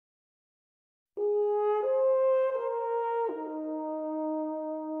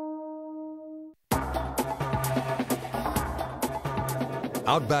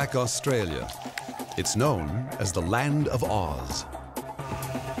Outback Australia. It's known as the Land of Oz.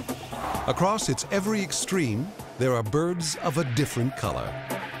 Across its every extreme, there are birds of a different color.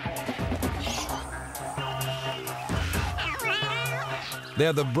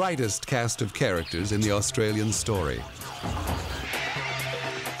 They're the brightest cast of characters in the Australian story.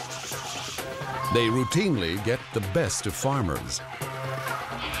 They routinely get the best of farmers.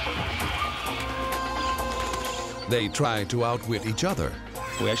 They try to outwit each other.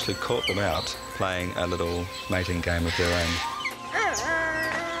 We actually caught them out playing a little mating game of their own.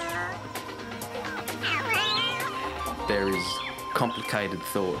 There is complicated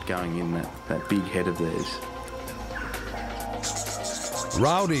thought going in that big head of theirs.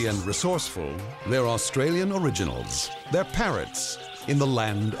 Rowdy and resourceful, they're Australian originals. They're parrots in the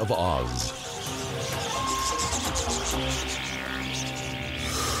Land of Oz.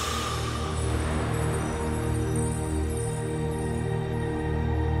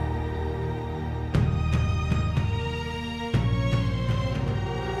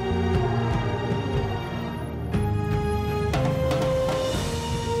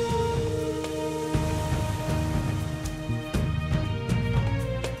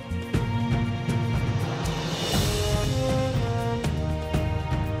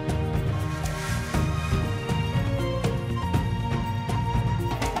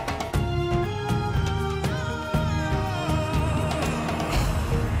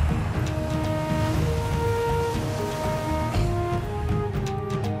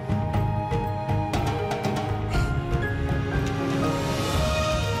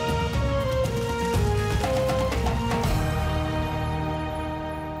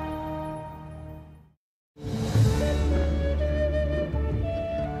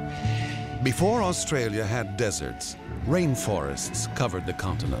 Before Australia had deserts, rainforests covered the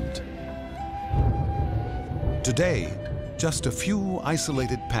continent. Today, just a few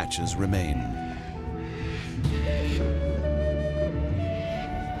isolated patches remain.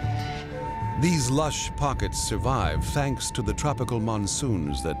 These lush pockets survive thanks to the tropical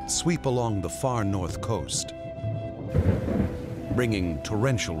monsoons that sweep along the far north coast, bringing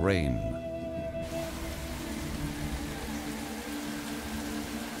torrential rain.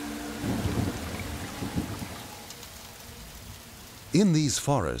 In these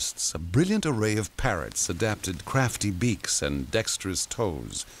forests, a brilliant array of parrots adapted crafty beaks and dexterous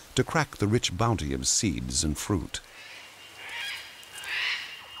toes to crack the rich bounty of seeds and fruit.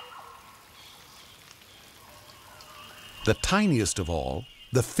 The tiniest of all,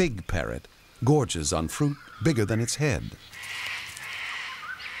 the fig parrot, gorges on fruit bigger than its head.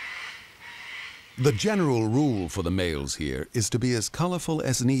 The general rule for the males here is to be as colorful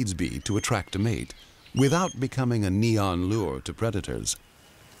as needs be to attract a mate, without becoming a neon lure to predators.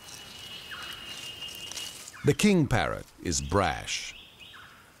 The king parrot is brash,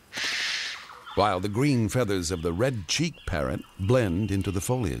 while the green feathers of the red-cheek parrot blend into the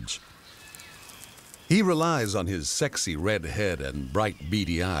foliage. He relies on his sexy red head and bright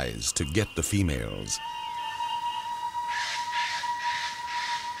beady eyes to get the females.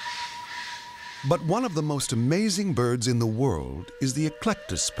 But one of the most amazing birds in the world is the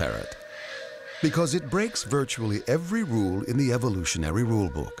eclectus parrot, because it breaks virtually every rule in the evolutionary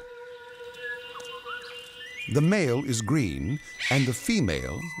rulebook. The male is green and the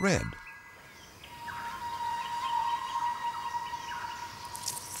female red.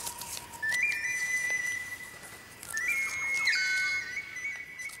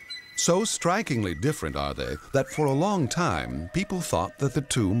 So strikingly different are they that for a long time people thought that the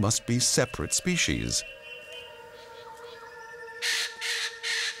two must be separate species.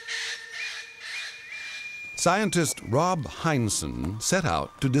 Scientist Rob Heinsohn set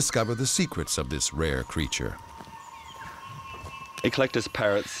out to discover the secrets of this rare creature. Eclectus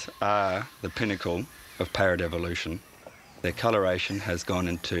parrots are the pinnacle of parrot evolution. Their coloration has gone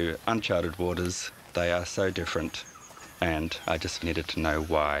into uncharted waters. They are so different, and I just needed to know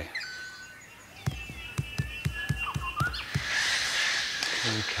why.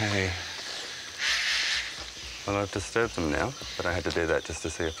 Okay. Well, I've disturbed them now, but I had to do that just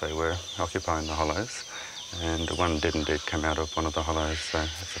to see if they were occupying the hollows. And one did indeed come out of one of the hollows, so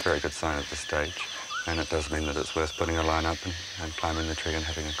it's a very good sign at this stage. And it does mean that it's worth putting a line up and climbing the tree and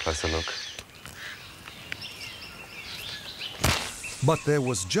having a closer look. But there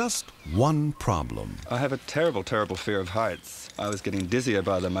was just one problem. I have a terrible, terrible fear of heights. I was getting dizzier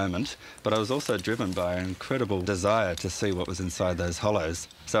by the moment, but I was also driven by an incredible desire to see what was inside those hollows.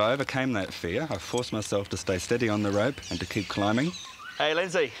 So I overcame that fear. I forced myself to stay steady on the rope and to keep climbing. Hey,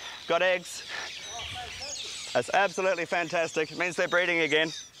 Lindsay, got eggs? That's absolutely fantastic. It means they're breeding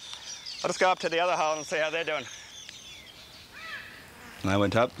again. I'll just go up to the other hole and see how they're doing. And I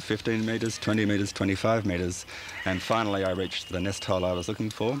went up 15 metres, 20 metres, 25 metres, and finally I reached the nest hole I was looking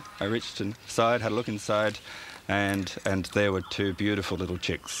for. I reached inside, had a look inside, and there were two beautiful little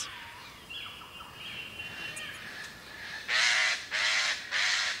chicks.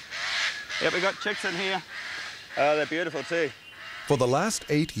 Yep, we got chicks in here. Oh, they're beautiful too. For the last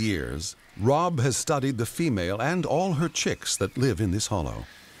 8 years, Rob has studied the female and all her chicks that live in this hollow.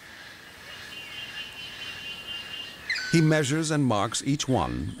 He measures and marks each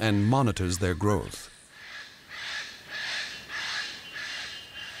one and monitors their growth.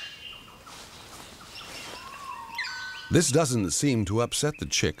 This doesn't seem to upset the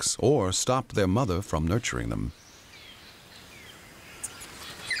chicks or stop their mother from nurturing them.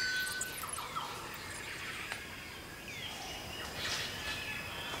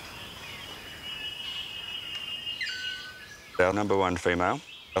 Our number one female,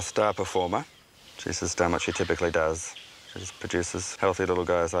 a star performer. She's just done what she typically does. She just produces healthy little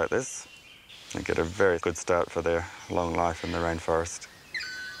guys like this. They get a very good start for their long life in the rainforest.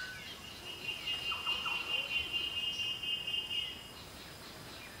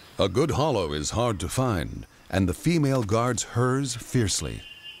 A good hollow is hard to find, and the female guards hers fiercely.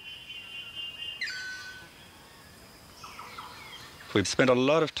 We've spent a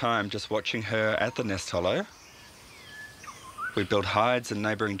lot of time just watching her at the nest hollow. We built hides in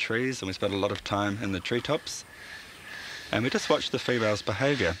neighbouring trees, and we spent a lot of time in the treetops. And we just watched the female's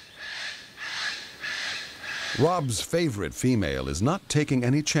behaviour. Rob's favorite female is not taking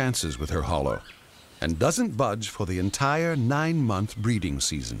any chances with her hollow and doesn't budge for the entire 9-month breeding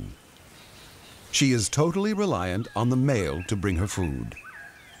season. She is totally reliant on the male to bring her food.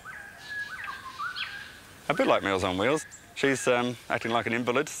 A bit like Meals on Wheels. She's acting like an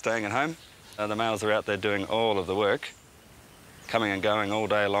invalid, staying at home. The males are out there doing all of the work, coming and going all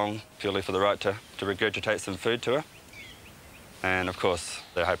day long, purely for the right to regurgitate some food to her. And of course,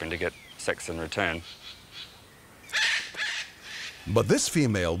 they're hoping to get sex in return. But this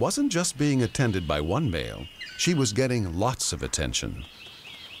female wasn't just being attended by one male, she was getting lots of attention.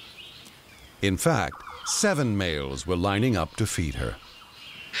 In fact, 7 males were lining up to feed her.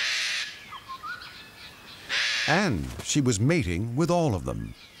 And she was mating with all of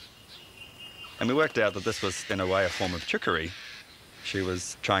them. And we worked out that this was, in a way, a form of trickery. She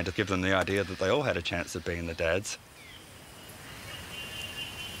was trying to give them the idea that they all had a chance of being the dads.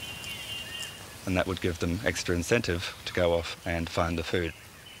 And that would give them extra incentive to go off and find the food.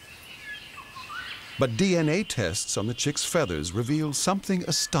 But DNA tests on the chick's feathers reveal something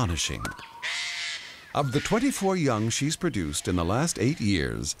astonishing. Of the 24 young she's produced in the last 8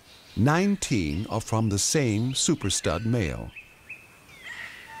 years, 19 are from the same super stud male.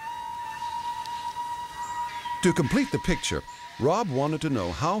 To complete the picture, Rob wanted to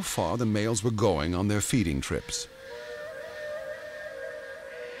know how far the males were going on their feeding trips.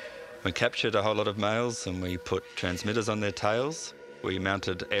 We captured a whole lot of males and we put transmitters on their tails. We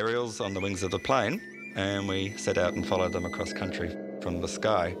mounted aerials on the wings of the plane and we set out and followed them across country from the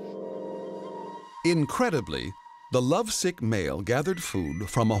sky. Incredibly, the lovesick male gathered food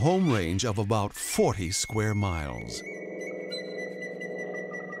from a home range of about 40 square miles.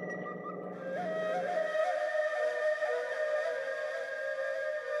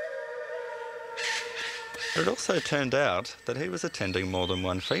 It also turned out that he was attending more than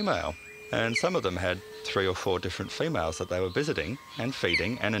one female, and some of them had 3 or 4 different females that they were visiting and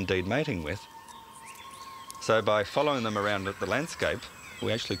feeding and indeed mating with. So by following them around the landscape,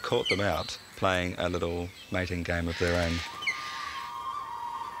 we actually caught them out playing a little mating game of their own.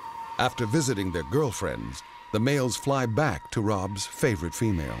 After visiting their girlfriends, the males fly back to Rob's favorite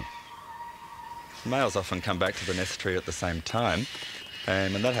female. Males often come back to the nest tree at the same time,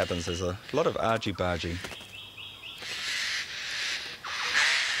 and when that happens, there's a lot of argy-bargy.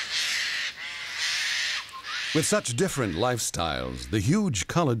 With such different lifestyles, the huge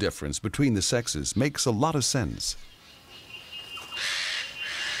color difference between the sexes makes a lot of sense.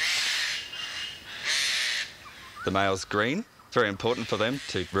 The male's green. It's very important for them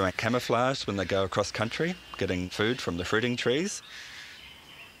to remain camouflaged when they go across country, getting food from the fruiting trees.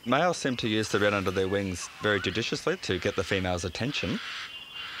 Males seem to use the red under their wings very judiciously to get the female's attention.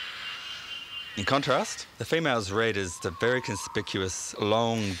 In contrast, the female's red is the very conspicuous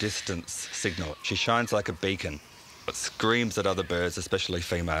long-distance signal. She shines like a beacon. It screams at other birds, especially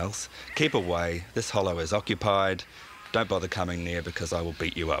females, "Keep away, this hollow is occupied. Don't bother coming near because I will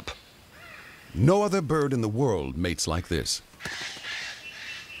beat you up." No other bird in the world mates like this.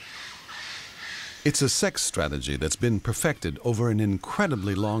 It's a sex strategy that's been perfected over an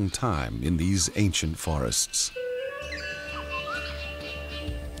incredibly long time in these ancient forests.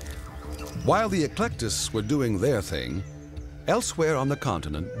 While the eclectists were doing their thing, Elsewhere on the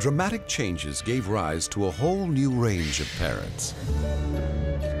continent, dramatic changes gave rise to a whole new range of parrots.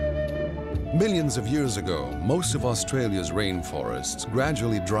 Millions of years ago, most of Australia's rainforests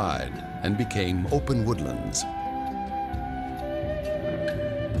gradually dried and became open woodlands.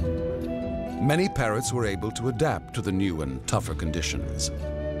 Many parrots were able to adapt to the new and tougher conditions.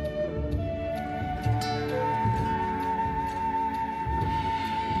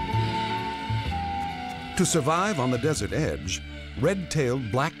 To survive on the desert edge,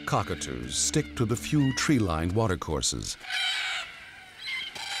 red-tailed black cockatoos stick to the few tree-lined watercourses.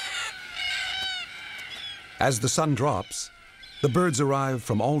 As the sun drops, the birds arrive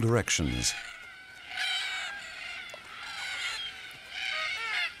from all directions.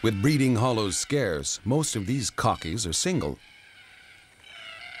 With breeding hollows scarce, most of these cockies are single.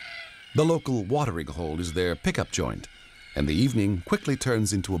 The local watering hole is their pickup joint, and the evening quickly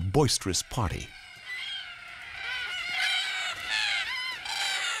turns into a boisterous party.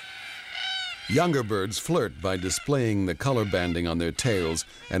 Younger birds flirt by displaying the color banding on their tails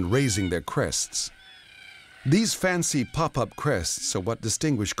and raising their crests. These fancy pop-up crests are what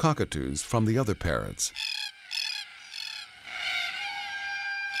distinguish cockatoos from the other parrots.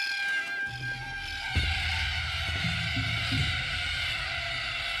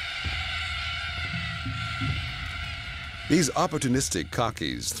 These opportunistic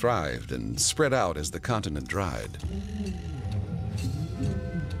cockies thrived and spread out as the continent dried.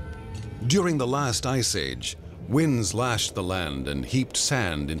 During the last ice age, winds lashed the land and heaped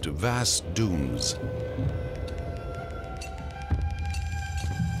sand into vast dunes.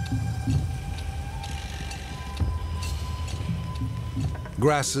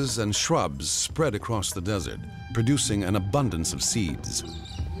 Grasses and shrubs spread across the desert, producing an abundance of seeds.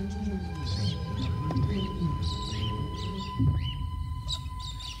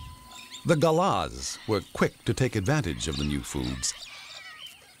 The galahs were quick to take advantage of the new foods.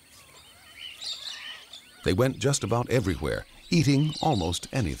 They went just about everywhere, eating almost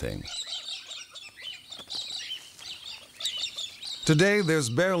anything. Today, there's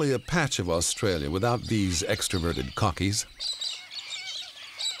barely a patch of Australia without these extroverted cockies.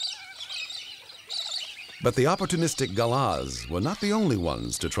 But the opportunistic galahs were not the only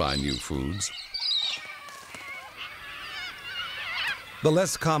ones to try new foods. The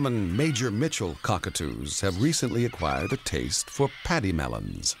less common Major Mitchell cockatoos have recently acquired a taste for paddy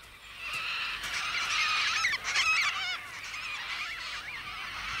melons.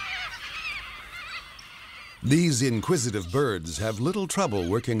 These inquisitive birds have little trouble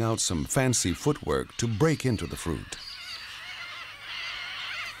working out some fancy footwork to break into the fruit.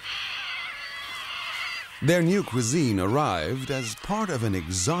 Their new cuisine arrived as part of an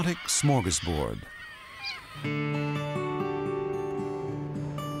exotic smorgasbord.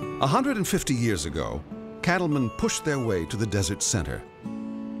 150 years ago, cattlemen pushed their way to the desert center.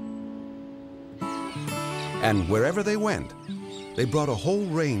 And wherever they went, they brought a whole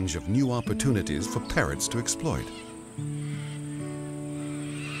range of new opportunities for parrots to exploit.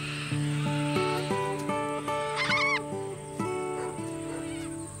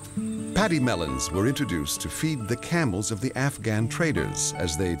 Paddy melons were introduced to feed the camels of the Afghan traders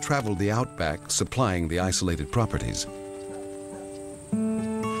as they traveled the outback, supplying the isolated properties.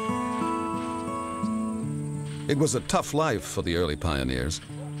 It was a tough life for the early pioneers,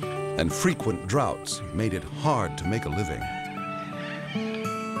 and frequent droughts made it hard to make a living.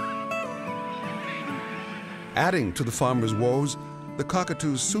 Adding to the farmers' woes, the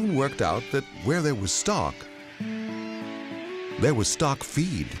cockatoos soon worked out that where there was stock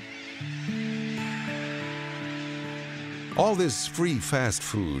feed. All this free fast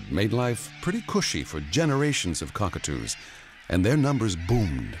food made life pretty cushy for generations of cockatoos, and their numbers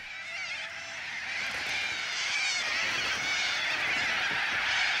boomed.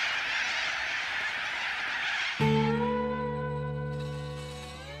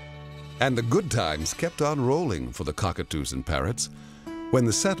 And the good times kept on rolling for the cockatoos and parrots when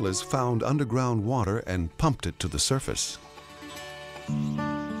the settlers found underground water and pumped it to the surface.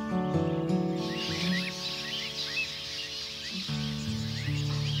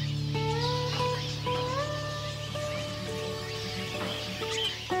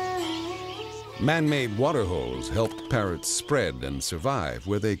 Man-made water holes helped parrots spread and survive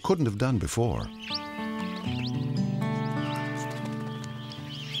where they couldn't have done before.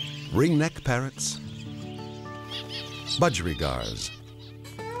 Ringneck parrots, budgerigars,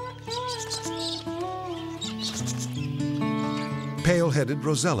 pale-headed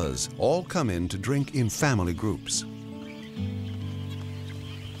rosellas all come in to drink in family groups.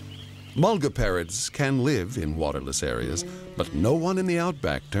 Mulga parrots can live in waterless areas, but no one in the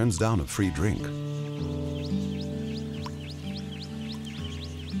outback turns down a free drink.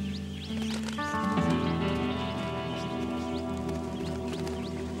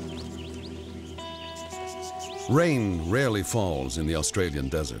 Rain rarely falls in the Australian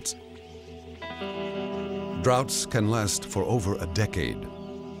deserts. Droughts can last for over a decade.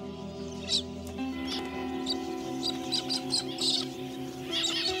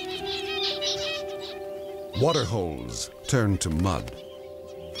 Water holes turn to mud.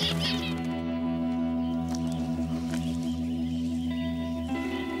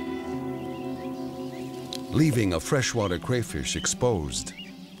 Leaving a freshwater crayfish exposed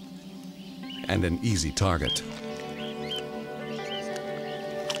and an easy target.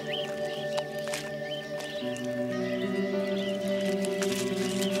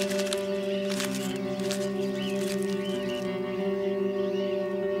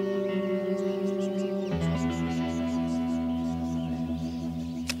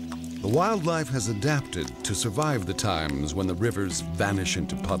 The wildlife has adapted to survive the times when the rivers vanish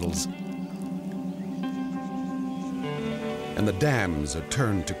into puddles and the dams are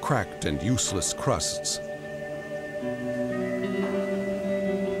turned to cracked and useless crusts.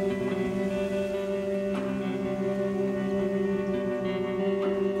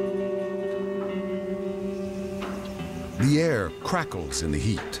 The air crackles in the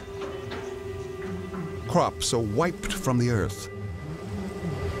heat. Crops are wiped from the earth.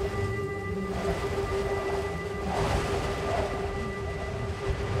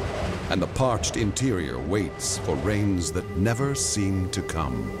 And the parched interior waits for rains that never seem to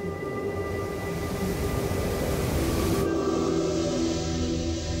come.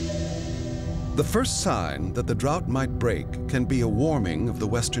 The first sign that the drought might break can be a warming of the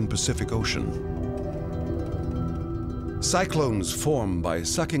western Pacific Ocean. Cyclones form by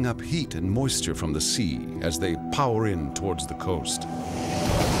sucking up heat and moisture from the sea as they power in towards the coast.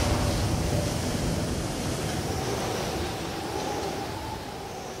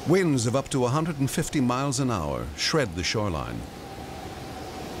 Winds of up to 150 miles an hour shred the shoreline.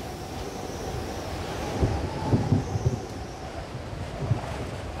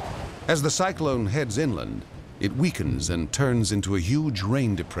 As the cyclone heads inland, it weakens and turns into a huge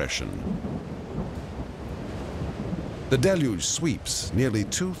rain depression. The deluge sweeps nearly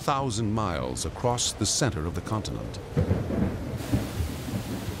 2,000 miles across the center of the continent.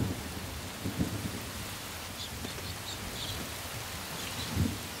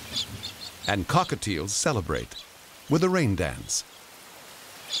 And cockatiels celebrate with a rain dance.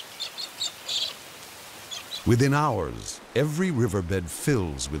 Within hours, every riverbed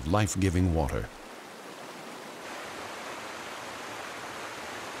fills with life-giving water.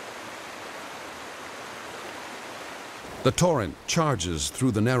 The torrent charges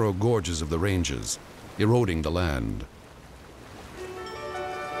through the narrow gorges of the ranges, eroding the land.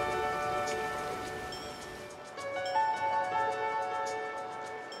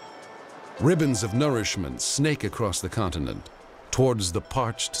 Ribbons of nourishment snake across the continent towards the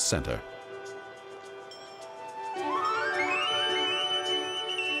parched center.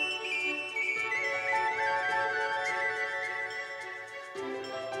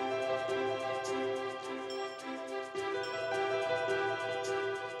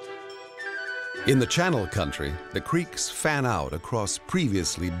 In the Channel Country, the creeks fan out across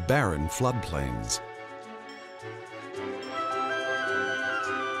previously barren floodplains.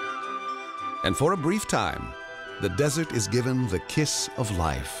 And for a brief time, the desert is given the kiss of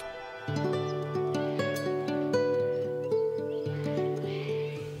life.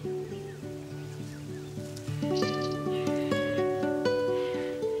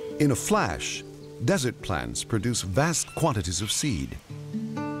 In a flash, desert plants produce vast quantities of seed.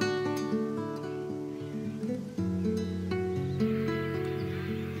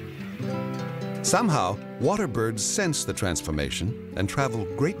 Somehow, water birds sense the transformation and travel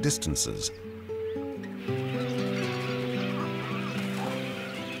great distances.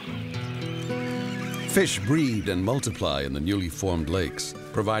 Fish breed and multiply in the newly formed lakes,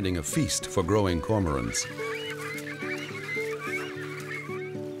 providing a feast for growing cormorants.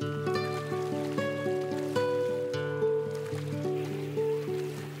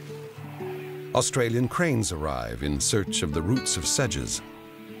 Australian cranes arrive in search of the roots of sedges.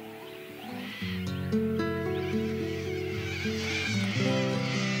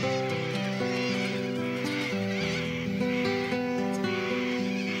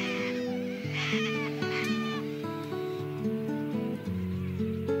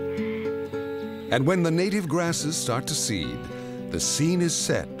 And when the native grasses start to seed, the scene is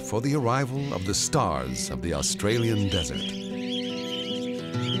set for the arrival of the stars of the Australian desert.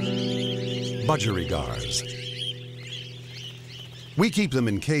 Budgerigars. We keep them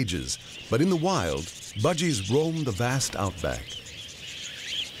in cages, but in the wild, budgies roam the vast outback.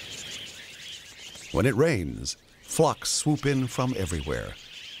 When it rains, flocks swoop in from everywhere.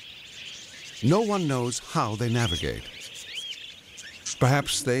 no one knows how they navigate.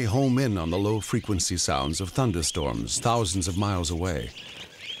 Perhaps they home in on the low-frequency sounds of thunderstorms thousands of miles away.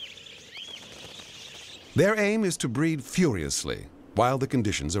 Their aim is to breed furiously while the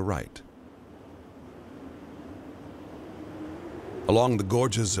conditions are right. Along the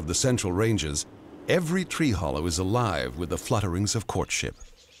gorges of the Central Ranges, every tree hollow is alive with the flutterings of courtship.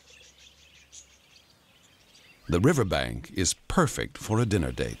 The riverbank is perfect for a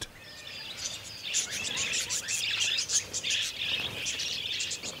dinner date.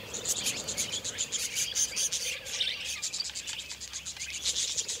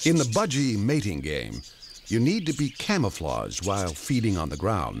 In the budgie mating game, you need to be camouflaged while feeding on the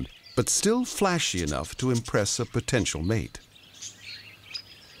ground, but still flashy enough to impress a potential mate.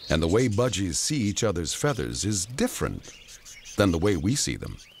 And the way budgies see each other's feathers is different than the way we see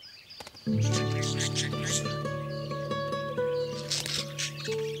them.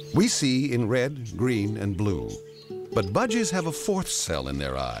 We see in red, green, and blue, but budgies have a fourth cell in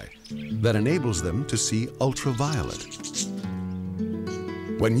their eye that enables them to see ultraviolet.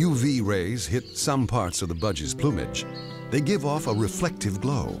 When UV rays hit some parts of the budgie's plumage, they give off a reflective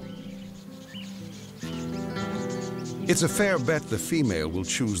glow. It's a fair bet the female will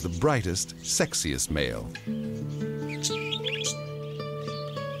choose the brightest, sexiest male.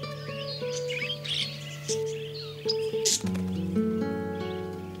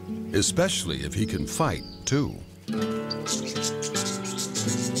 Especially if he can fight, too.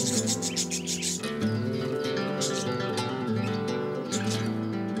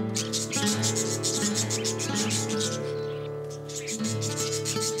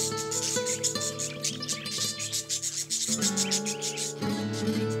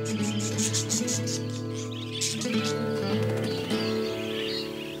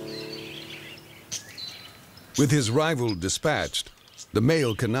 With his rival dispatched, the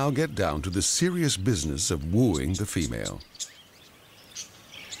male can now get down to the serious business of wooing the female.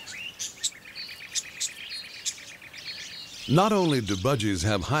 Not only do budgies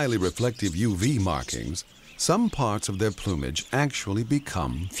have highly reflective UV markings, some parts of their plumage actually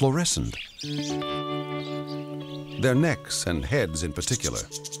become fluorescent. Their necks and heads in particular.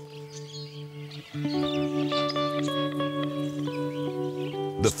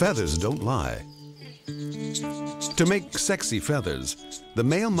 The feathers don't lie. To make sexy feathers, the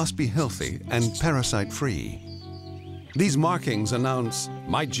male must be healthy and parasite-free. These markings announce,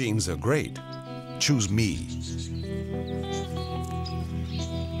 "My genes are great. Choose me."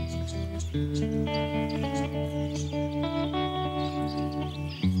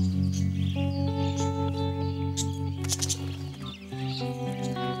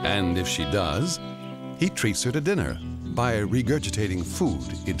 And if she does, he treats her to dinner by regurgitating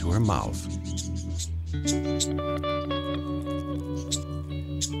food into her mouth.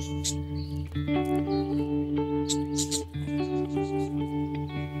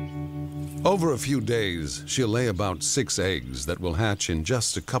 Over a few days, she'll lay about 6 eggs that will hatch in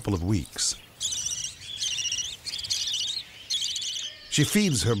just a couple of weeks. She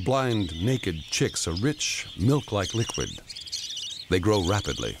feeds her blind, naked chicks a rich, milk-like liquid. They grow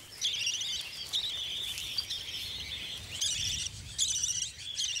rapidly.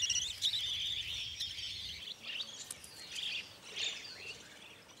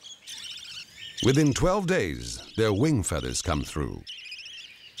 Within 12 days, their wing feathers come through.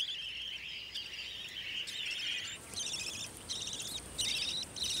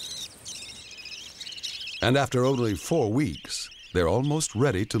 And after only 4 weeks, they're almost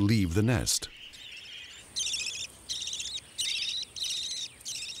ready to leave the nest.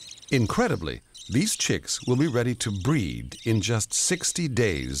 Incredibly, these chicks will be ready to breed in just 60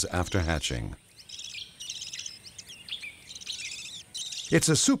 days after hatching. It's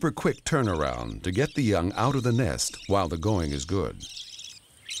a super quick turnaround to get the young out of the nest while the going is good.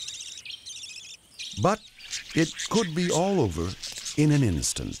 But it could be all over in an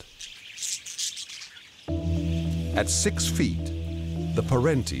instant. At 6 feet, the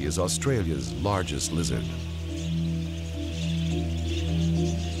parenti is Australia's largest lizard.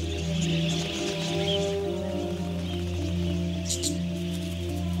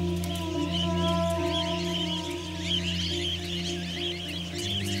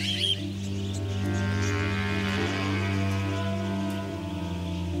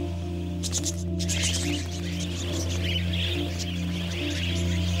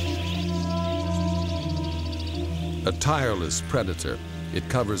 A tireless predator, it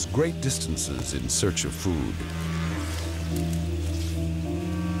covers great distances in search of food.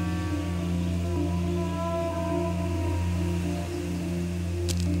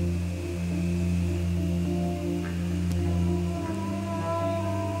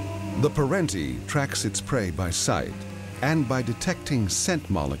 The parenti tracks its prey by sight and by detecting scent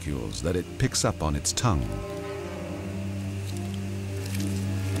molecules that it picks up on its tongue.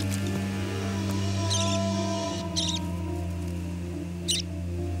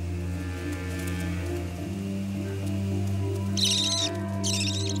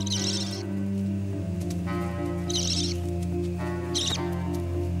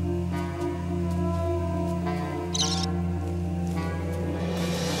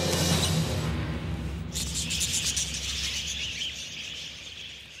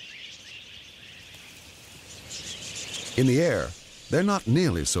 In the air, they're not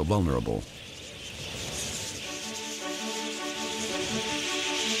nearly so vulnerable.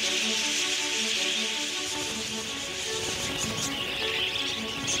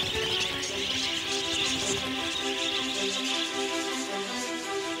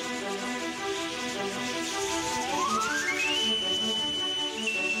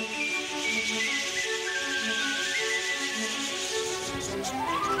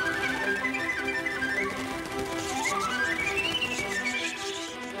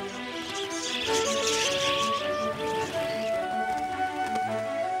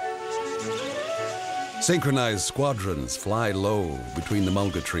 Synchronized squadrons fly low between the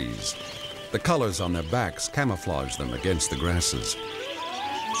mulga trees. The colors on their backs camouflage them against the grasses.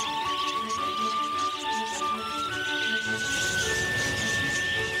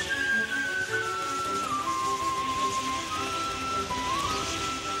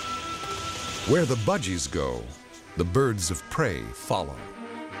 Where the budgies go, the birds of prey follow.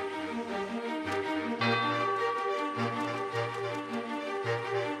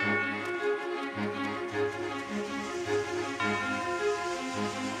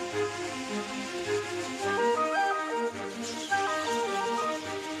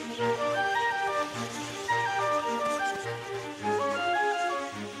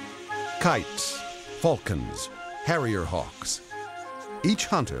 Kites, falcons, harrier hawks. Each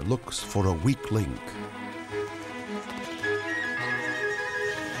hunter looks for a weak link.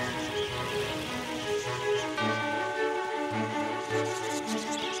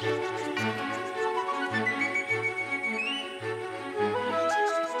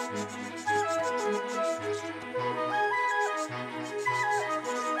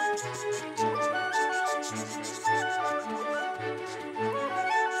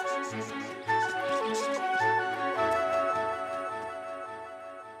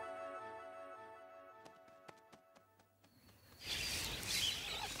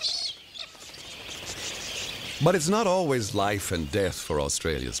 But it's not always life and death for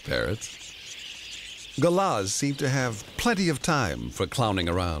Australia's parrots. Galahs seem to have plenty of time for clowning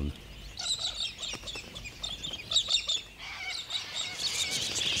around.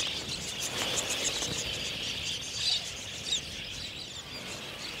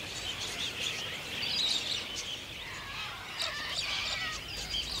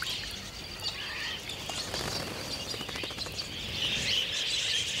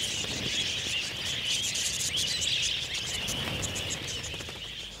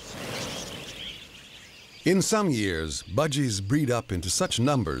 In some years, budgies breed up into such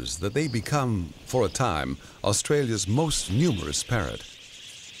numbers that they become, for a time, Australia's most numerous parrot.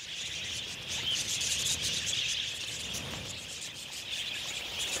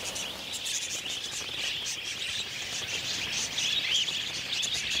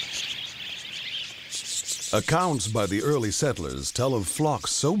 Accounts by the early settlers tell of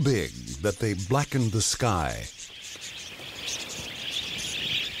flocks so big that they blackened the sky.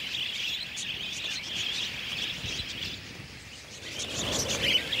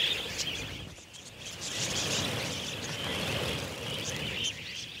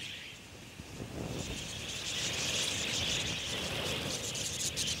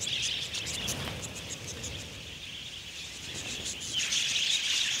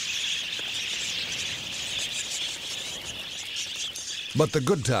 But the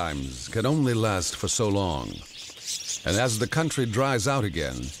good times can only last for so long. And as the country dries out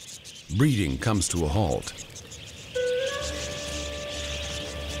again, breeding comes to a halt.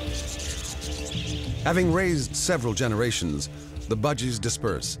 Having raised several generations, the budgies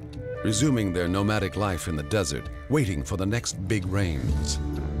disperse, resuming their nomadic life in the desert, waiting for the next big rains.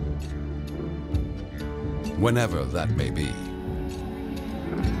 Whenever that may be.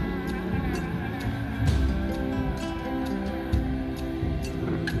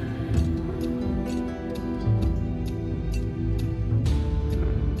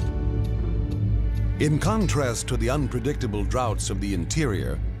 In contrast to the unpredictable droughts of the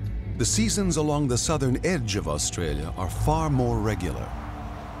interior, the seasons along the southern edge of Australia are far more regular.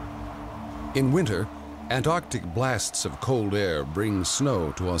 In winter, Antarctic blasts of cold air bring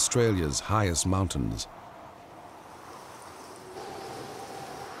snow to Australia's highest mountains.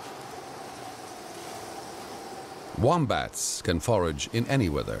 Wombats can forage in any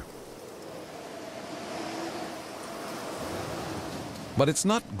weather. But it's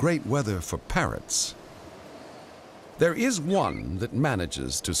not great weather for parrots. There is one that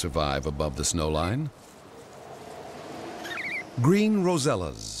manages to survive above the snowline. Green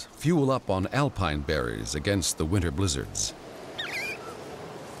rosellas fuel up on alpine berries against the winter blizzards.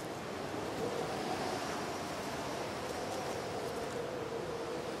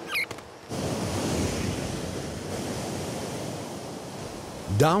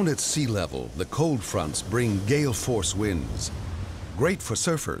 Down at sea level, the cold fronts bring gale-force winds, great for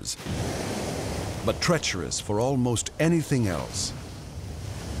surfers, but treacherous for almost anything else.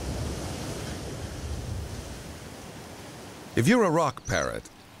 If you're a rock parrot,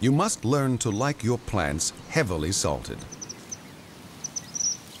 you must learn to like your plants heavily salted.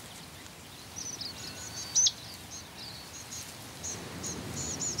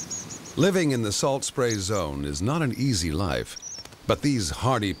 Living in the salt spray zone is not an easy life, but these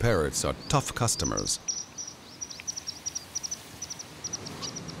hardy parrots are tough customers.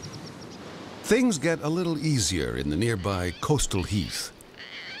 Things get a little easier in the nearby coastal heath.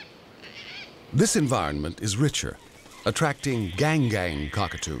 This environment is richer, attracting gang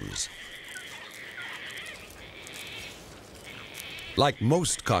cockatoos. Like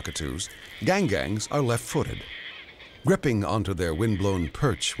most cockatoos, gangs are left-footed, gripping onto their windblown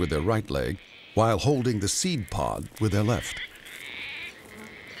perch with their right leg while holding the seed pod with their left.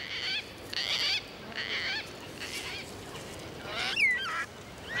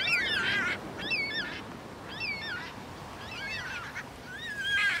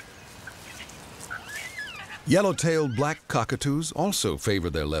 Yellow-tailed black cockatoos also favor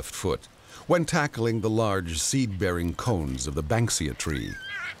their left foot when tackling the large seed-bearing cones of the banksia tree.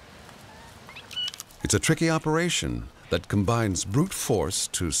 It's a tricky operation that combines brute force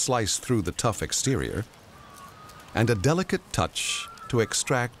to slice through the tough exterior and a delicate touch to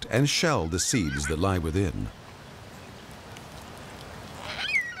extract and shell the seeds that lie within.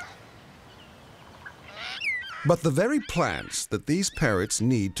 But the very plants that these parrots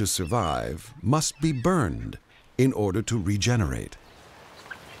need to survive must be burned in order to regenerate.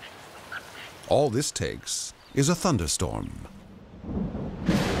 All this takes is a thunderstorm.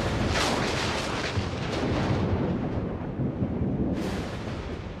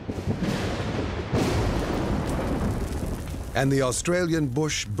 And the Australian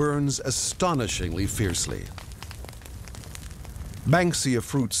bush burns astonishingly fiercely. Banksia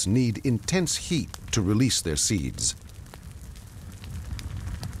fruits need intense heat to release their seeds.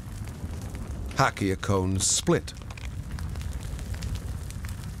 Hakea cones split.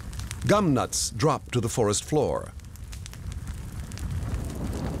 Gum nuts drop to the forest floor.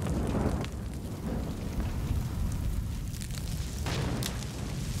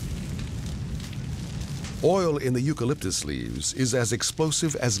 Oil in the eucalyptus leaves is as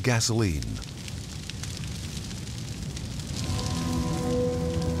explosive as gasoline.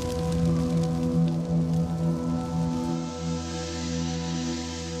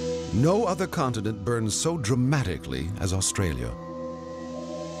 No other continent burns so dramatically as Australia.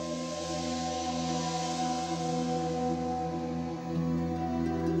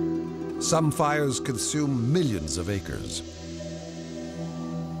 Some fires consume millions of acres.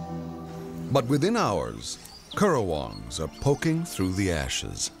 But within hours, currawongs are poking through the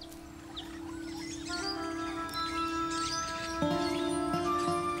ashes.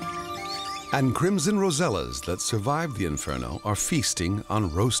 And crimson rosellas that survived the inferno are feasting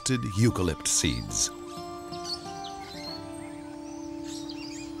on roasted eucalypt seeds.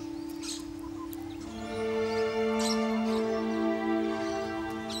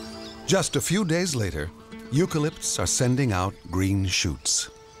 Just a few days later, eucalypts are sending out green shoots.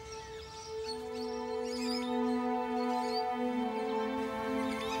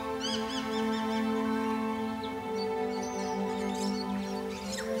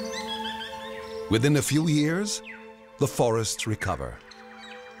 Within a few years, the forests recover.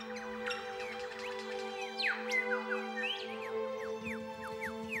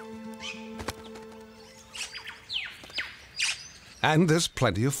 And there's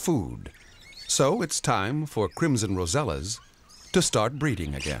plenty of food. So it's time for crimson rosellas to start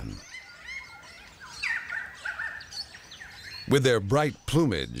breeding again. With their bright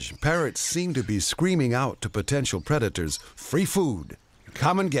plumage, parrots seem to be screaming out to potential predators, "Free food!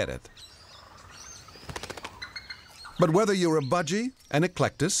 Come and get it!" But whether you're a budgie, an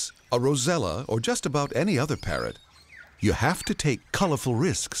eclectus, a rosella, or just about any other parrot, you have to take colorful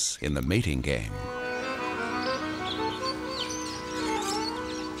risks in the mating game.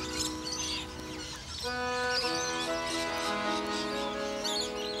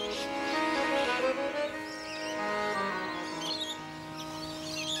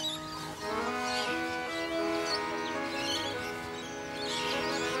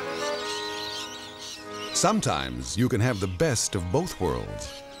 Sometimes you can have the best of both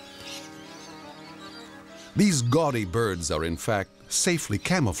worlds. These gaudy birds are in fact safely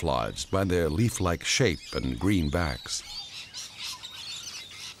camouflaged by their leaf-like shape and green backs.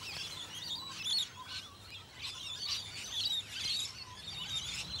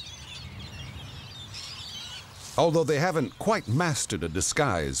 Although they haven't quite mastered a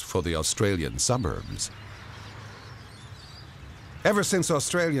disguise for the Australian suburbs. Ever since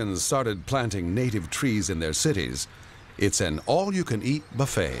Australians started planting native trees in their cities, it's an all-you-can-eat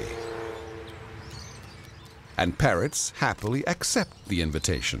buffet. And parrots happily accept the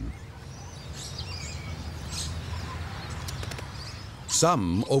invitation.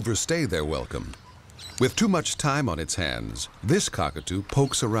 Some overstay their welcome. With too much time on its hands, this cockatoo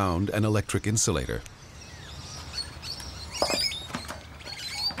pokes around an electric insulator.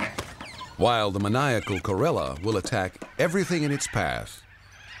 While the maniacal corella will attack everything in its path,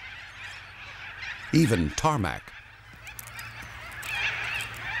 even tarmac.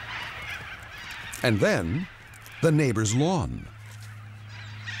 And then, the neighbor's lawn.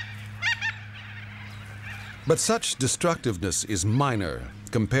 But such destructiveness is minor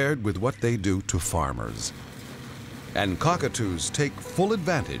compared with what they do to farmers. And cockatoos take full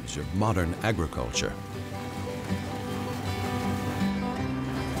advantage of modern agriculture.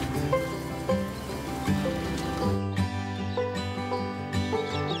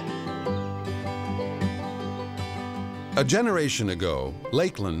 A generation ago,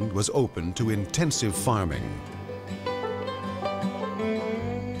 Lakeland was open to intensive farming.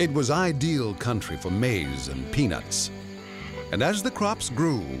 It was ideal country for maize and peanuts. And as the crops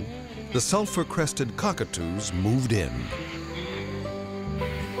grew, the sulfur-crested cockatoos moved in.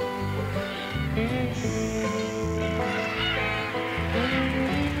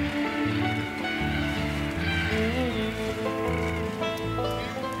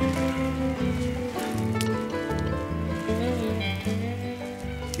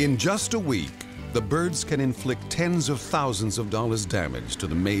 In just a week, the birds can inflict tens of thousands of dollars damage to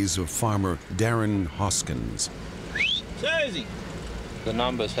the maize of farmer Darren Hoskins. Susie! The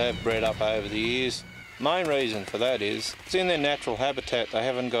numbers have bred up over the years. Main reason for that is, it's in their natural habitat. They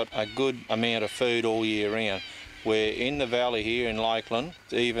haven't got a good amount of food all year round. We're in the valley here in Lakeland,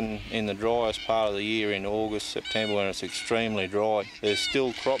 even in the driest part of the year in August, September, when it's extremely dry, there's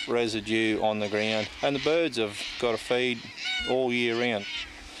still crop residue on the ground, and the birds have got to feed all year round.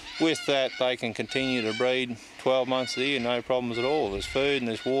 With that, they can continue to breed 12 months of the year, no problems at all. There's food and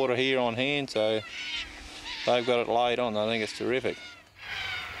there's water here on hand, so they've got it laid on. I think it's terrific.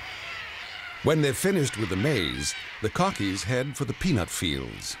 When they're finished with the maize, the cockies head for the peanut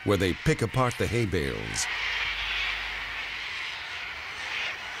fields, where they pick apart the hay bales.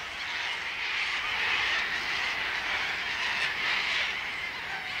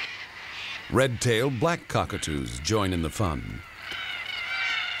 Red-tailed black cockatoos join in the fun.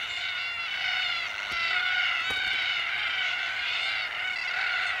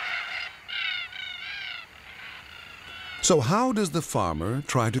 So how does the farmer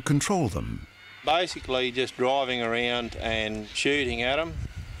try to control them? Basically just driving around and shooting at them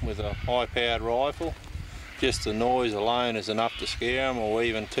with a high-powered rifle. Just the noise alone is enough to scare them, or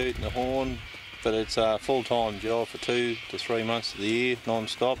even tooting the horn. But it's a full-time job for 2 to 3 months of the year,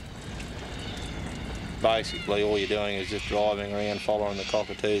 non-stop. Basically all you're doing is just driving around following the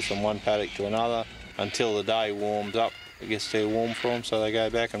cockatoos from one paddock to another until the day warms up. It gets too warm for them, so they go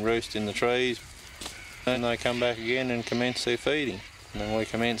back and roost in the trees. Then they come back again and commence their feeding. And then we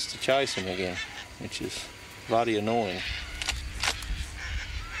commence to chase them again, which is bloody annoying.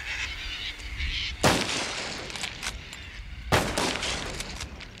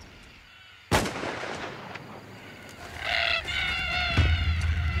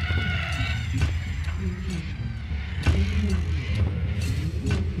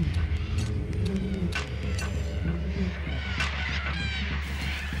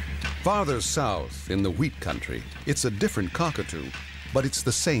 Farther south, in the wheat country, it's a different cockatoo, but it's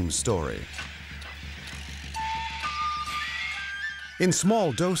the same story. In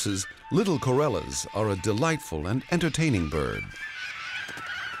small doses, little corellas are a delightful and entertaining bird.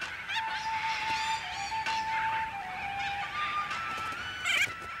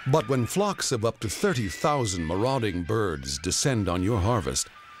 But when flocks of up to 30,000 marauding birds descend on your harvest,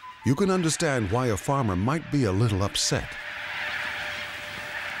 you can understand why a farmer might be a little upset.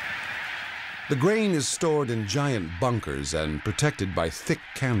 The grain is stored in giant bunkers and protected by thick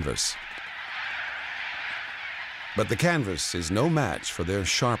canvas. But the canvas is no match for their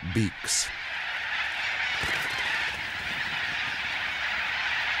sharp beaks.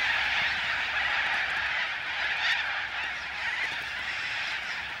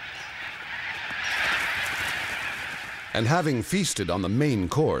 And having feasted on the main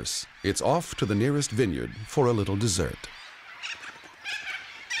course, it's off to the nearest vineyard for a little dessert.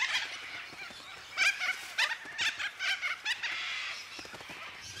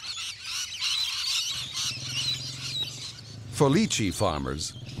 For lychee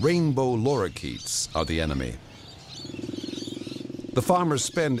farmers, rainbow lorikeets are the enemy. The farmers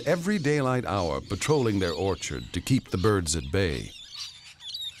spend every daylight hour patrolling their orchard to keep the birds at bay.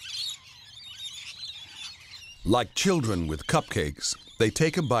 Like children with cupcakes, they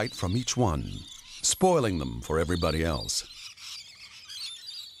take a bite from each one, spoiling them for everybody else.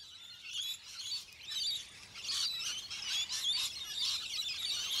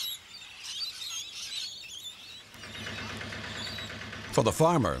 For the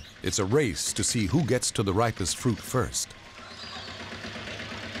farmer, it's a race to see who gets to the ripest fruit first.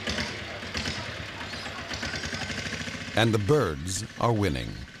 And the birds are winning.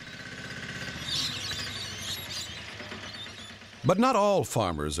 But not all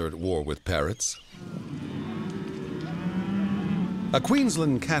farmers are at war with parrots. A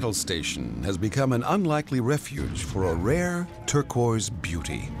Queensland cattle station has become an unlikely refuge for a rare turquoise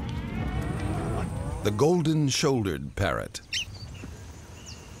beauty, the golden-shouldered parrot.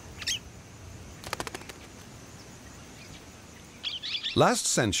 Last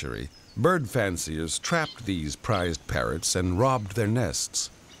century, bird fanciers trapped these prized parrots and robbed their nests.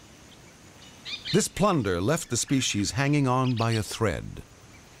 This plunder left the species hanging on by a thread.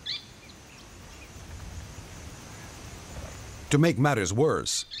 To make matters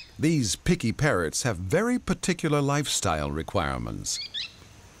worse, these picky parrots have very particular lifestyle requirements.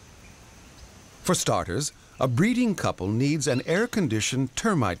 For starters, a breeding couple needs an air-conditioned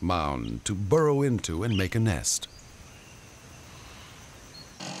termite mound to burrow into and make a nest.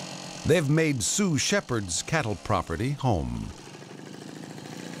 They've made Sue Shepherd's cattle property home.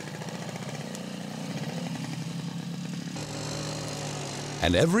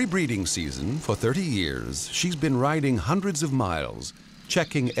 And every breeding season for 30 years, she's been riding hundreds of miles,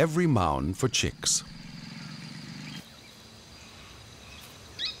 checking every mound for chicks.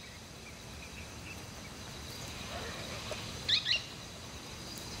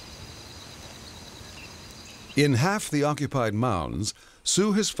 In half the occupied mounds,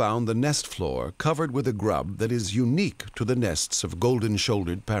 Sue has found the nest floor covered with a grub that is unique to the nests of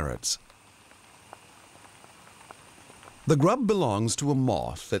golden-shouldered parrots. The grub belongs to a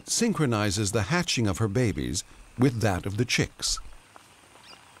moth that synchronizes the hatching of her babies with that of the chicks.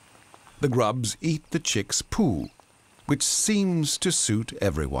 The grubs eat the chicks' poo, which seems to suit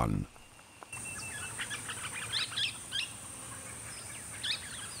everyone.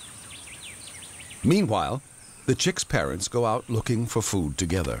 Meanwhile, the chicks' parents go out looking for food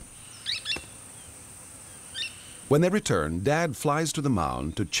together. When they return, Dad flies to the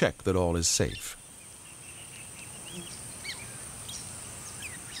mound to check that all is safe.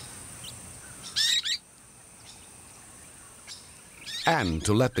 And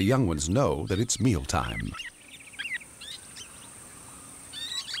to let the young ones know that it's mealtime.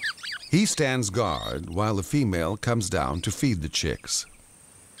 He stands guard while the female comes down to feed the chicks.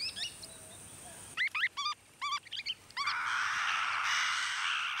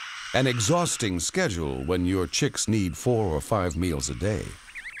 An exhausting schedule when your chicks need 4 or 5 meals a day.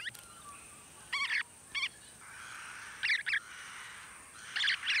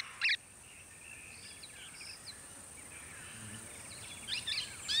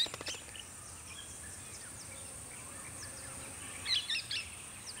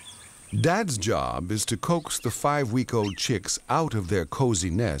 Dad's job is to coax the 5-week-old chicks out of their cozy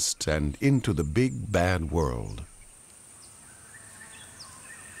nest and into the big bad world.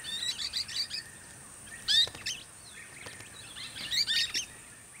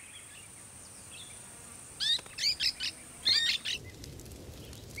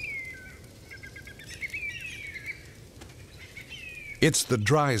 It's the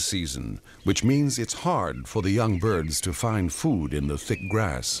dry season, which means it's hard for the young birds to find food in the thick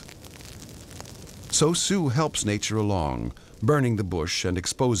grass. So Sue helps nature along, burning the bush and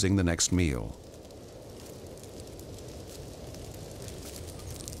exposing the next meal.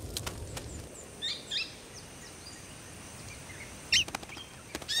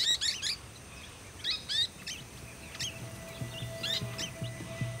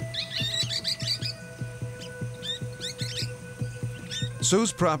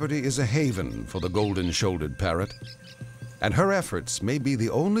 Sue's property is a haven for the golden-shouldered parrot, and her efforts may be the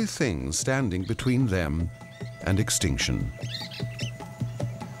only thing standing between them and extinction.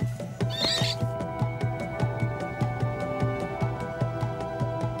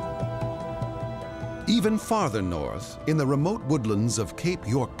 Even farther north, in the remote woodlands of Cape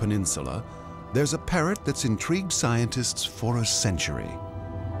York Peninsula, there's a parrot that's intrigued scientists for a century.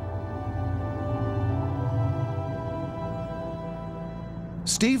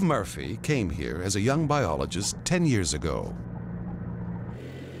 Steve Murphy came here as a young biologist 10 years ago.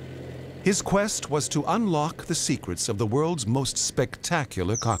 His quest was to unlock the secrets of the world's most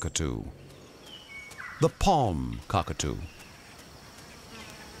spectacular cockatoo, the palm cockatoo.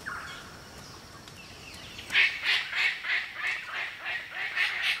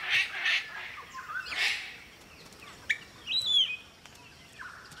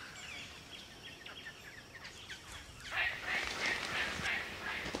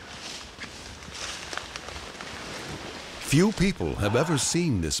 Few people have ever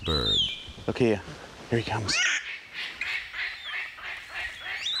seen this bird. Look here he comes.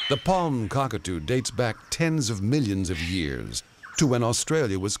 The palm cockatoo dates back tens of millions of years to when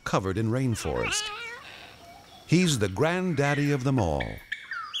Australia was covered in rainforest. He's the granddaddy of them all.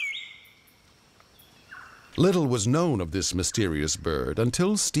 Little was known of this mysterious bird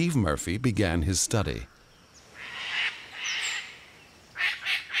until Steve Murphy began his study.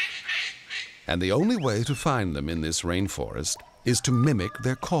 And the only way to find them in this rainforest is to mimic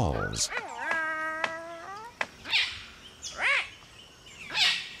their calls.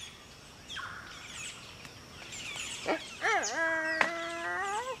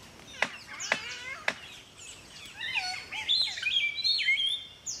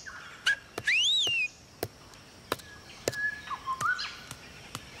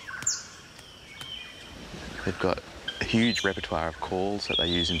 They've got a huge repertoire of calls that they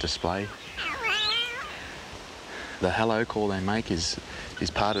use in display. The hello call they make is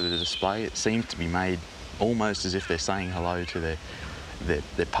part of the display. It seems to be made almost as if they're saying hello to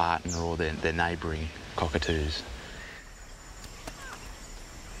their partner or their neighbouring cockatoos.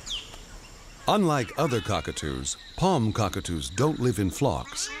 Unlike other cockatoos, palm cockatoos don't live in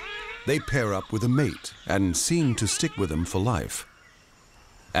flocks. They pair up with a mate and seem to stick with them for life.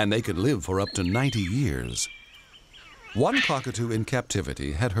 And they can live for up to 90 years. One cockatoo in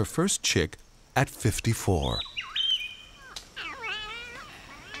captivity had her first chick at 54.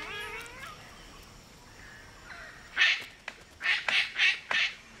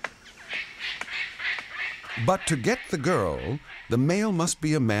 But to get the girl, the male must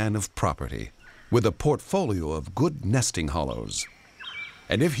be a man of property, with a portfolio of good nesting hollows.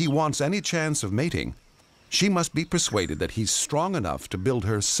 And if he wants any chance of mating, she must be persuaded that he's strong enough to build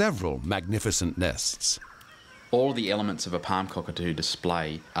her several magnificent nests. All the elements of a palm cockatoo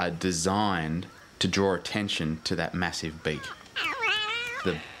display are designed to draw attention to that massive beak.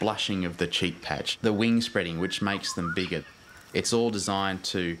 The blushing of the cheek patch, the wing spreading, which makes them bigger. It's all designed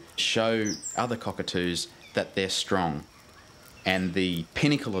to show other cockatoos that they're strong, and the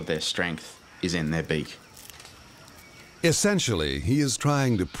pinnacle of their strength is in their beak. Essentially, he is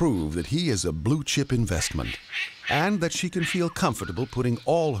trying to prove that he is a blue-chip investment and that she can feel comfortable putting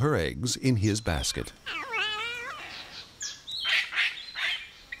all her eggs in his basket.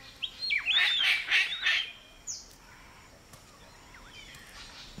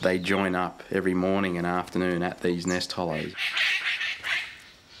 They join up every morning and afternoon at these nest hollows.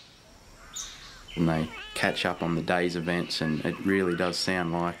 And they catch up on the day's events, and it really does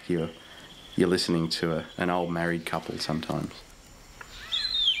sound like you're listening to an old married couple sometimes.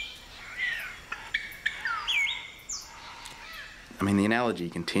 I mean, the analogy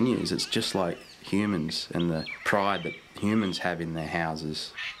continues. It's just like humans and the pride that humans have in their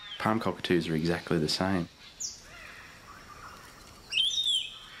houses. Palm cockatoos are exactly the same.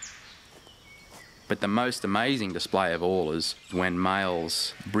 But the most amazing display of all is when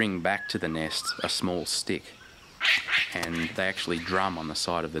males bring back to the nest a small stick and they actually drum on the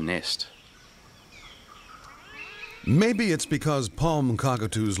side of the nest. Maybe it's because palm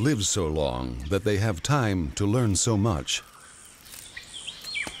cockatoos live so long that they have time to learn so much.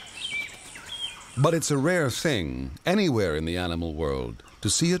 But it's a rare thing anywhere in the animal world to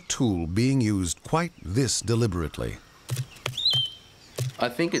see a tool being used quite this deliberately. I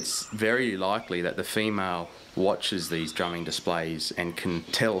think it's very likely that the female watches these drumming displays and can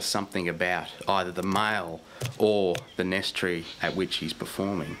tell something about either the male or the nest tree at which he's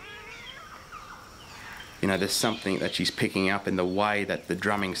performing. You know, there's something that she's picking up in the way that the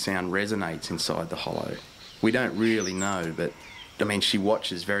drumming sound resonates inside the hollow. We don't really know, but I mean, she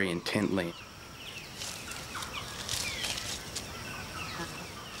watches very intently.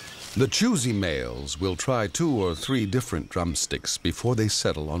 The choosy males will try 2 or 3 different drumsticks before they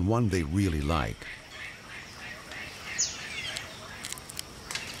settle on one they really like.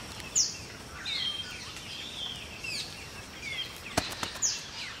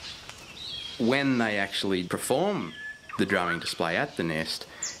 When they actually perform the drumming display at the nest,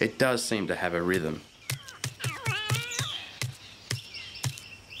 it does seem to have a rhythm.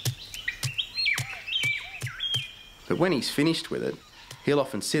 But when he's finished with it, he'll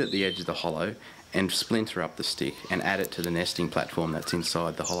often sit at the edge of the hollow and splinter up the stick and add it to the nesting platform that's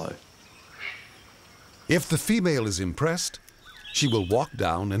inside the hollow. If the female is impressed, she will walk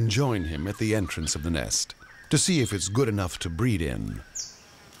down and join him at the entrance of the nest to see if it's good enough to breed in.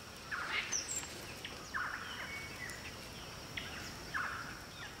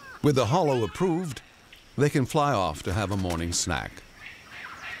 With the hollow approved, they can fly off to have a morning snack.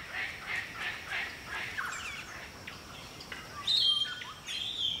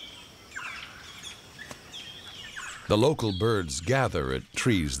 The local birds gather at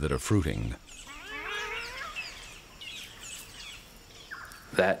trees that are fruiting.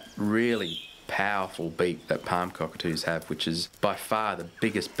 That really powerful beak that palm cockatoos have, which is by far the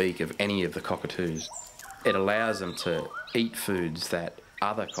biggest beak of any of the cockatoos, it allows them to eat foods that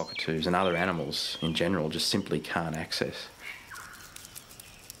other cockatoos and other animals in general just simply can't access.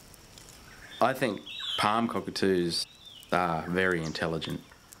 I think palm cockatoos are very intelligent.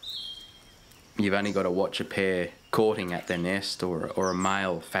 You've only got to watch a pair courting at their nest or a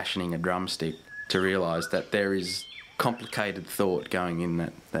male fashioning a drumstick to realise that there is complicated thought going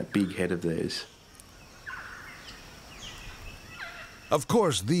in that big head of theirs. Of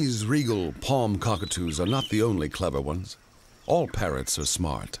course, these regal palm cockatoos are not the only clever ones. All parrots are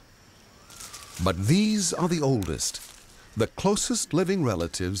smart. But these are the oldest, the closest living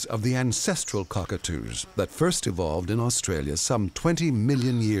relatives of the ancestral cockatoos that first evolved in Australia some 20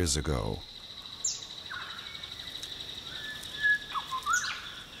 million years ago.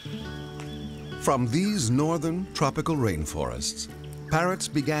 From these northern tropical rainforests, parrots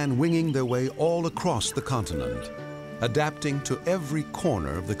began winging their way all across the continent, adapting to every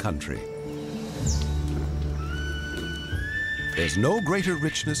corner of the country. There's no greater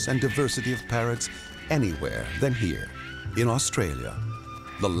richness and diversity of parrots anywhere than here, in Australia,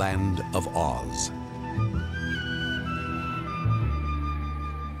 the land of Oz.